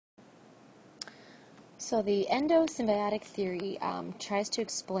So the endosymbiotic theory tries to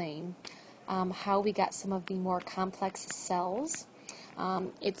explain how we got some of the more complex cells.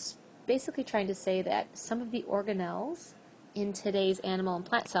 It's basically trying to say that some of the organelles in today's animal and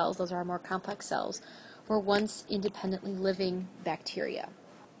plant cells, those are our more complex cells, were once independently living bacteria.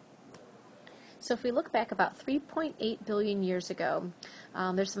 So if we look back about 3.8 billion years ago,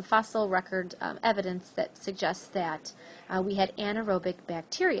 there's some fossil record evidence that suggests that we had anaerobic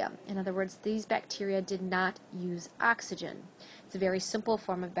bacteria. In other words, these bacteria did not use oxygen. It's a very simple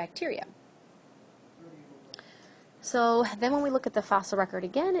form of bacteria. So then when we look at the fossil record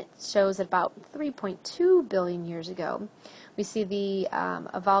again, it shows that about 3.2 billion years ago, we see the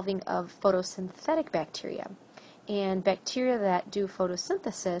evolving of photosynthetic bacteria. And bacteria that do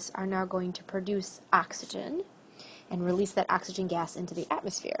photosynthesis are now going to produce oxygen and release that oxygen gas into the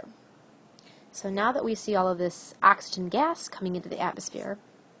atmosphere. So now that we see all of this oxygen gas coming into the atmosphere,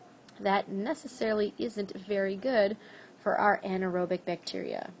 that necessarily isn't very good for our anaerobic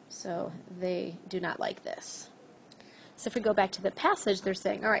bacteria. So they do not like this. So if we go back to the passage, they're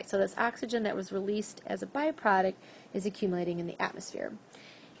saying, all right, so this oxygen that was released as a byproduct is accumulating in the atmosphere.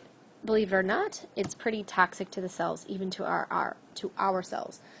 Believe it or not, it's pretty toxic to the cells, even to our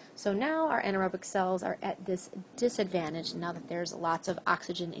cells. So now our anaerobic cells are at this disadvantage now that there's lots of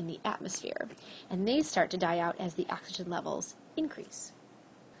oxygen in the atmosphere. And they start to die out as the oxygen levels increase.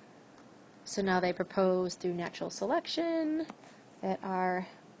 So now they propose through natural selection that our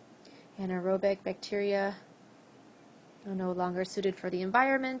anaerobic bacteria are no longer suited for the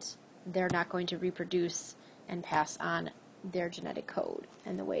environment. They're not going to reproduce and pass on their genetic code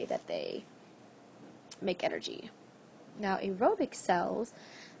and the way that they make energy. Now aerobic cells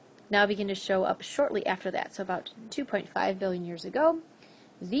now begin to show up shortly after that. So about 2.5 billion years ago,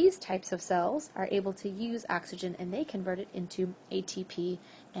 these types of cells are able to use oxygen and they convert it into ATP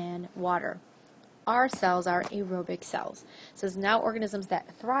and water. Our cells are aerobic cells. So now organisms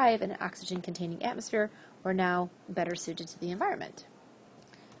that thrive in an oxygen-containing atmosphere are now better suited to the environment.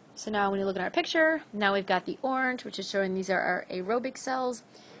 So now when you look at our picture, now we've got the orange, which is showing these are our aerobic cells.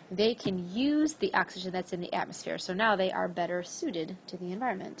 They can use the oxygen that's in the atmosphere, so now they are better suited to the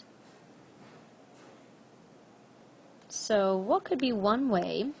environment. So what could be one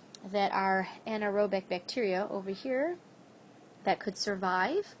way that our anaerobic bacteria over here that could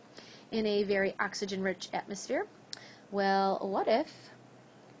survive in a very oxygen-rich atmosphere? Well, what if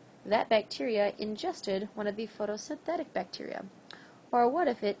that bacteria ingested one of the photosynthetic bacteria? Or what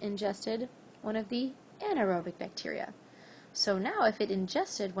if it ingested one of the anaerobic bacteria? So now if it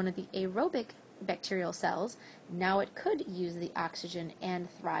ingested one of the aerobic bacterial cells, now it could use the oxygen and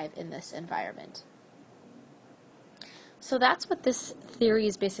thrive in this environment. So that's what this theory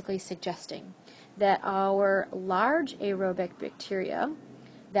is basically suggesting, that our large aerobic bacteria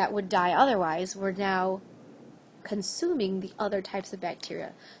that would die otherwise were now consuming the other types of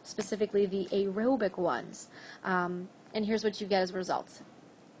bacteria, specifically the aerobic ones. And here's what you get as a result.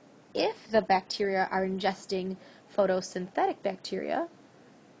 If the bacteria are ingesting photosynthetic bacteria,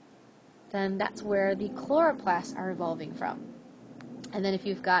 then that's where the chloroplasts are evolving from. And then if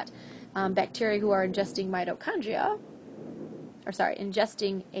you've got bacteria who are ingesting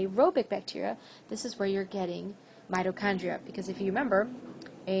ingesting aerobic bacteria, this is where you're getting mitochondria. Because if you remember,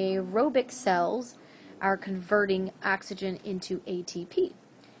 aerobic cells are converting oxygen into ATP.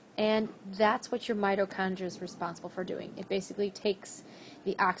 And that's what your mitochondria is responsible for doing. It basically takes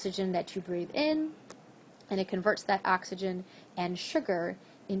the oxygen that you breathe in, and it converts that oxygen and sugar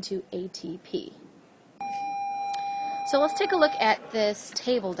into ATP. So let's take a look at this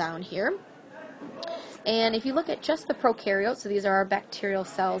table down here. And if you look at just the prokaryotes, so these are our bacterial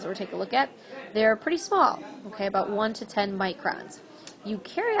cells that we're taking a look at, they're pretty small, okay, about 1 to 10 microns.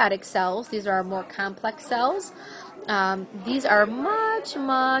 Eukaryotic cells, these are our more complex cells, these are much,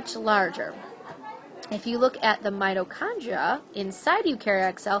 much larger. If you look at the mitochondria inside a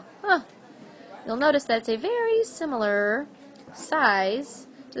eukaryotic cell, you'll notice that it's a very similar size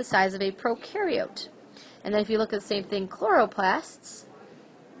to the size of a prokaryote. And then if you look at the same thing, chloroplasts,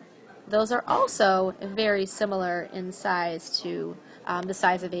 those are also very similar in size to the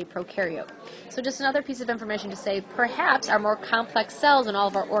size of a prokaryote. So just another piece of information to say, perhaps our more complex cells and all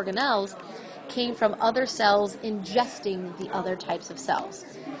of our organelles came from other cells ingesting the other types of cells.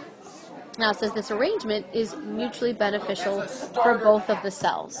 Now it says this arrangement is mutually beneficial for both of the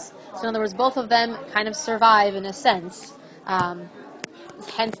cells. So in other words, both of them kind of survive in a sense.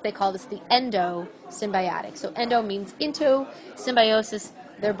 Hence they call this the endosymbiotic. So endo means into, symbiosis,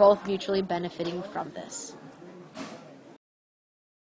 they're both mutually benefiting from this.